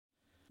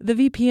The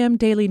VPM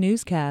Daily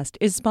Newscast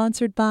is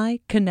sponsored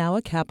by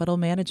Kanawha Capital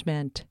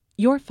Management.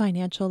 Your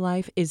financial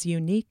life is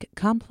unique,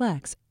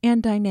 complex,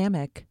 and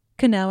dynamic.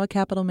 Kanawha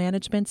Capital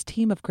Management's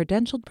team of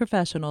credentialed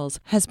professionals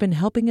has been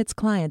helping its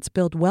clients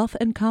build wealth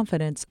and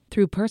confidence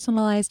through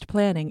personalized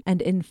planning and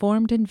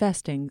informed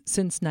investing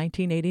since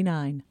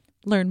 1989.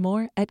 Learn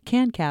more at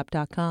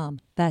cancap.com.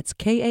 That's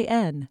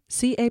KANCAP.com.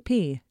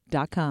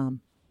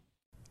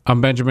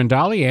 I'm Benjamin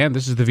Dolly, and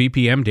this is the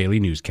VPM Daily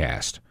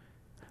Newscast.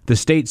 The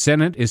state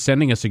Senate is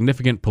sending a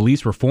significant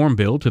police reform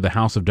bill to the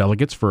House of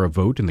Delegates for a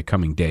vote in the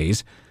coming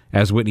days.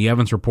 As Whitney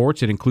Evans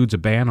reports, it includes a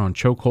ban on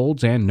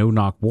chokeholds and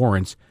no-knock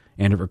warrants,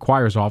 and it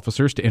requires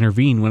officers to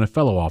intervene when a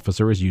fellow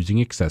officer is using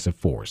excessive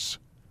force.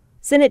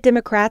 Senate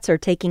Democrats are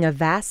taking a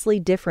vastly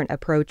different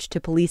approach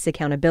to police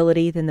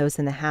accountability than those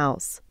in the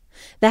House.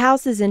 The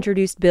House has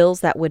introduced bills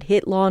that would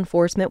hit law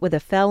enforcement with a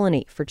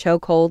felony for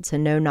chokeholds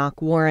and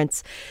no-knock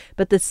warrants,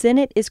 but the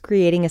Senate is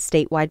creating a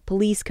statewide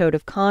police code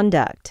of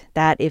conduct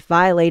that, if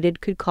violated,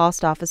 could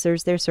cost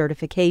officers their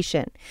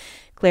certification.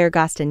 Claire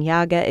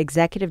Gastañaga,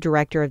 executive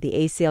director of the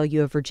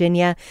ACLU of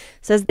Virginia,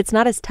 says it's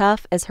not as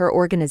tough as her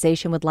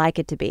organization would like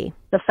it to be.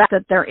 The fact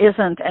that there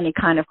isn't any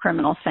kind of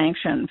criminal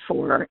sanction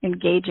for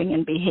engaging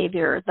in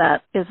behavior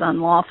that is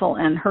unlawful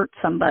and hurts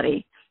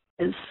somebody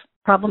is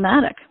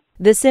problematic.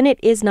 The Senate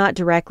is not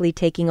directly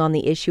taking on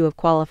the issue of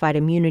qualified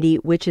immunity,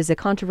 which is a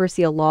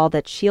controversial law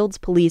that shields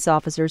police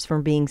officers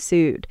from being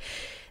sued.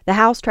 The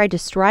House tried to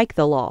strike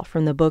the law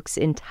from the books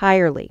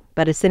entirely,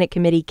 but a Senate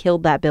committee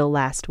killed that bill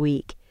last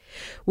week.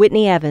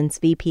 Whitney Evans,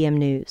 VPM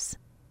News.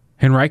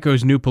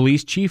 Henrico's new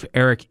police chief,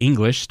 Eric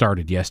English,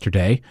 started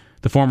yesterday.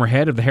 The former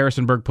head of the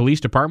Harrisonburg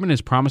Police Department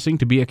is promising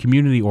to be a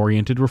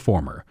community-oriented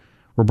reformer.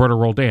 Roberta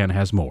Roldan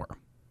has more.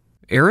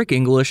 Eric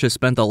English has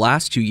spent the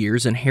last 2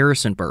 years in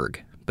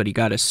Harrisonburg, but he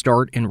got his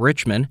start in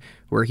Richmond,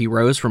 where he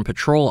rose from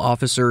patrol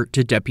officer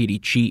to deputy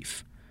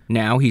chief.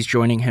 Now he's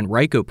joining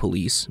Henrico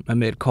Police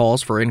amid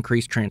calls for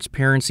increased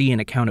transparency and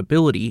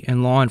accountability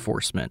in law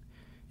enforcement.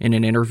 In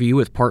an interview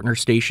with partner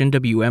station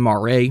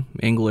WMRA,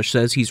 English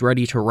says he's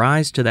ready to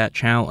rise to that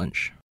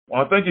challenge.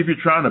 Well, I think if you're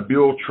trying to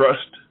build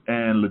trust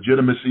and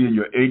legitimacy in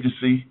your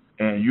agency,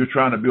 and you're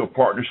trying to build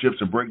partnerships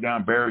and break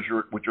down barriers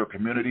with your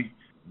community,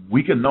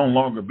 we can no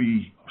longer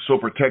be so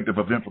protective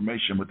of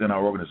information within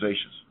our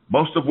organizations.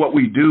 Most of what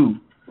we do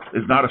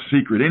is not a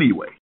secret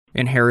anyway.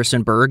 In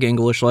Harrisonburg,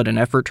 English led an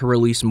effort to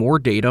release more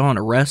data on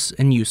arrests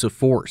and use of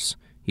force.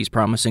 He's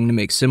promising to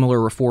make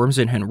similar reforms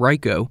in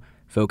Henrico,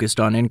 focused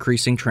on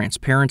increasing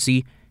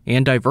transparency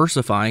and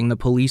diversifying the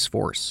police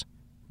force.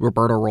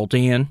 Roberta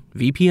Roldan,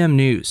 VPM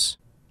News.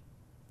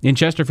 In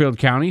Chesterfield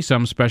County,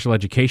 some special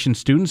education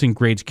students in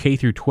grades K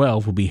through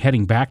 12 will be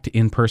heading back to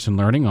in-person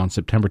learning on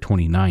September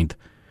 29th.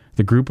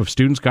 The group of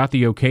students got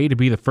the okay to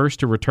be the first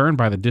to return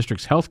by the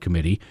district's health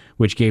committee,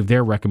 which gave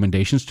their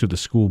recommendations to the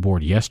school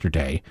board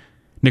yesterday.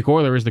 Nick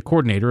Euler is the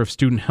coordinator of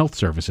student health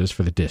services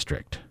for the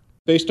district.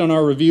 Based on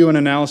our review and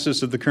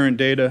analysis of the current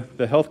data,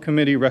 the health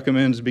committee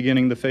recommends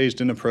beginning the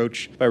phased-in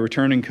approach by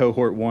returning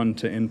cohort 1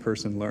 to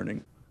in-person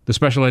learning. The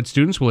special ed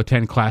students will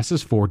attend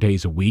classes 4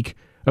 days a week.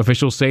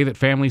 Officials say that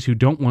families who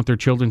don't want their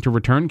children to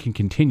return can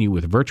continue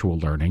with virtual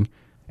learning.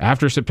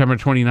 After September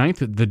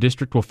 29th, the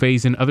district will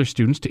phase in other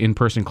students to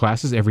in-person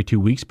classes every 2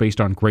 weeks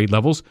based on grade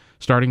levels,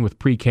 starting with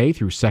pre-K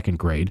through second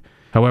grade.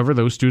 However,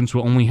 those students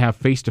will only have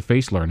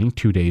face-to-face learning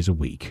 2 days a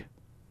week.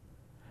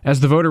 As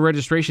the voter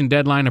registration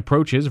deadline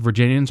approaches,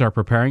 Virginians are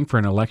preparing for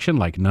an election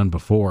like none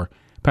before.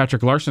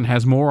 Patrick Larson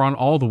has more on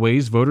all the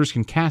ways voters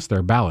can cast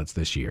their ballots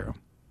this year.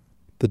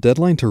 The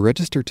deadline to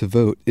register to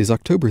vote is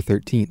October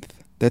 13th.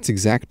 That's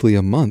exactly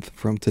a month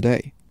from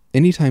today.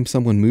 Anytime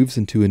someone moves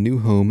into a new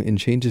home and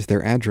changes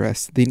their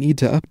address, they need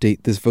to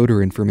update this voter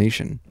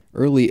information.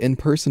 Early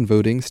in-person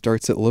voting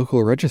starts at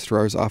local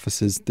registrar's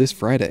offices this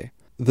Friday.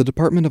 The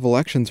Department of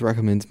Elections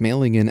recommends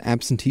mailing in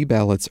absentee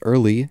ballots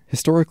early.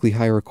 Historically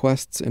high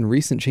requests and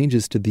recent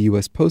changes to the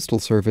U.S. Postal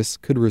Service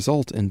could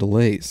result in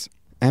delays.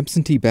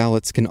 Absentee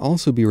ballots can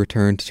also be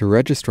returned to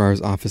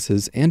registrar's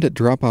offices and at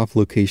drop-off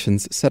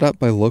locations set up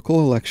by local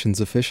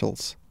elections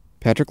officials.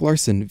 Patrick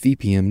Larson,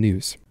 VPM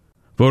News.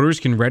 Voters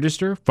can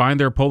register, find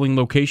their polling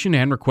location,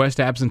 and request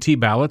absentee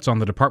ballots on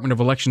the Department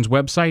of Elections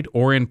website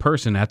or in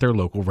person at their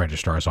local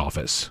registrar's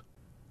office.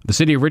 The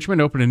city of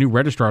Richmond opened a new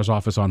registrar's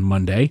office on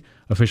Monday.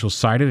 Officials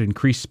cited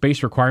increased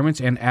space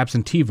requirements and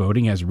absentee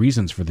voting as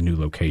reasons for the new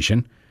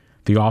location.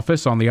 The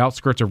office on the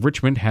outskirts of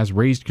Richmond has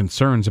raised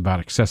concerns about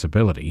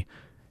accessibility.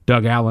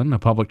 Doug Allen, a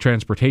public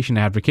transportation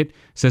advocate,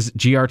 says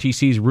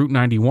GRTC's Route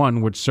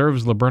 91, which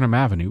serves Laburnum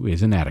Avenue,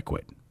 is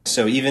inadequate.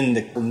 So even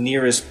the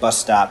nearest bus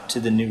stop to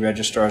the new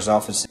registrar's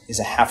office is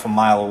a half a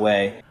mile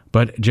away.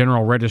 But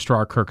General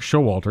Registrar Kirk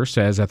Showalter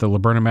says at the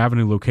Laburnum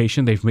Avenue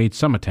location they've made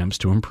some attempts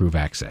to improve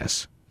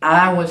access.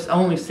 I was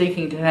only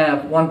seeking to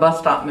have one bus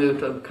stop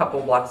moved a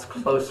couple blocks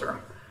closer,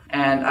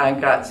 and I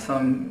got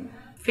some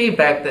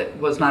feedback that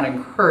was not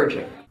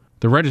encouraging.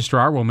 The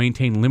registrar will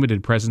maintain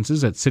limited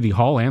presences at City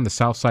Hall and the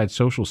Southside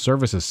Social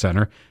Services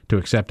Center to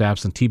accept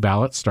absentee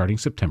ballots starting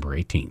September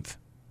 18th.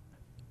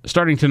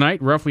 Starting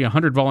tonight, roughly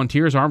 100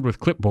 volunteers armed with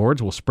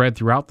clipboards will spread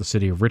throughout the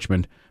city of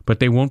Richmond,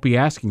 but they won't be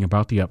asking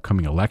about the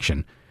upcoming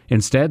election.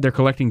 Instead, they're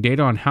collecting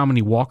data on how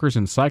many walkers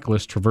and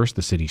cyclists traverse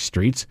the city's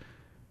streets.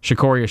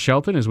 Shakoria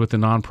Shelton is with the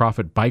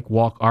nonprofit Bike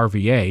Walk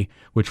RVA,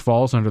 which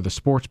falls under the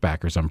Sports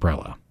Backers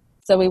umbrella.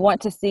 So we want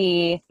to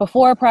see,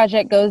 before a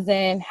project goes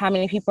in, how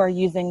many people are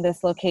using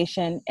this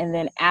location, and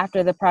then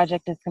after the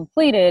project is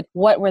completed,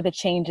 what were the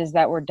changes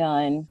that were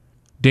done?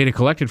 Data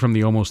collected from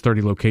the almost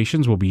 30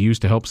 locations will be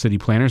used to help city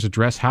planners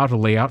address how to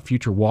lay out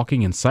future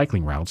walking and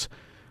cycling routes.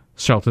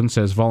 Shelton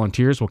says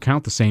volunteers will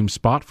count the same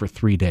spot for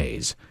 3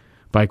 days.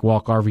 Bike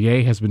Walk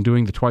RVA has been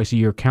doing the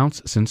twice-a-year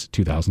counts since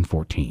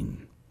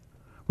 2014.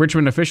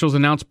 Richmond officials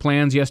announced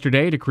plans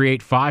yesterday to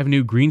create 5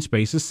 new green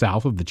spaces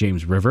south of the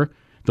James River.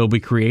 They'll be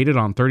created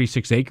on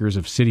 36 acres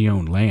of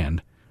city-owned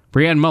land.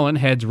 Brianne Mullen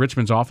heads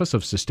Richmond's Office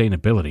of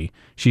Sustainability.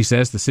 She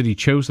says the city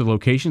chose the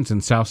locations in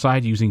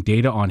Southside using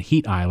data on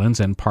heat islands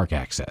and park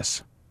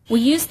access. We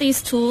use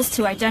these tools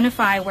to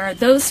identify where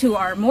those who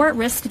are more at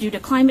risk due to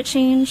climate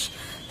change,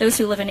 those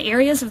who live in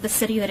areas of the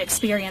city that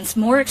experience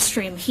more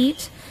extreme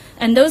heat,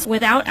 and those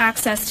without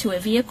access to a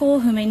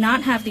vehicle who may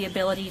not have the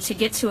ability to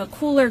get to a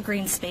cooler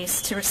green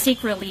space to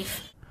seek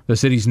relief. The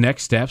city's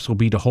next steps will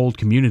be to hold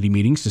community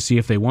meetings to see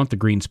if they want the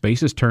green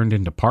spaces turned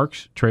into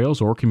parks, trails,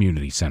 or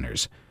community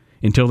centers.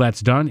 Until that's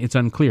done, it's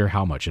unclear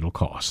how much it'll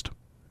cost.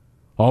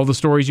 All the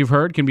stories you've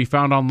heard can be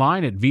found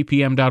online at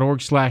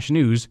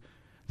vpm.org/news.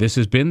 This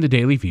has been the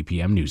Daily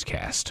VPM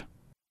Newscast.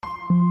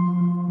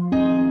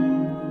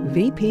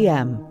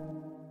 VPM.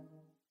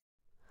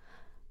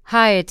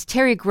 Hi, it's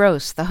Terry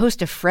Gross, the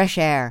host of Fresh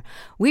Air.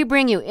 We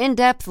bring you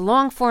in-depth,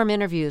 long-form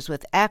interviews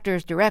with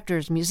actors,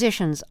 directors,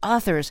 musicians,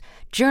 authors,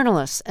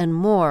 journalists, and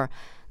more.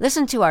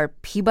 Listen to our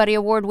Peabody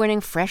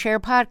Award-winning Fresh Air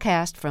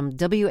podcast from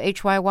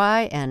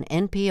WHYY and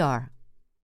NPR.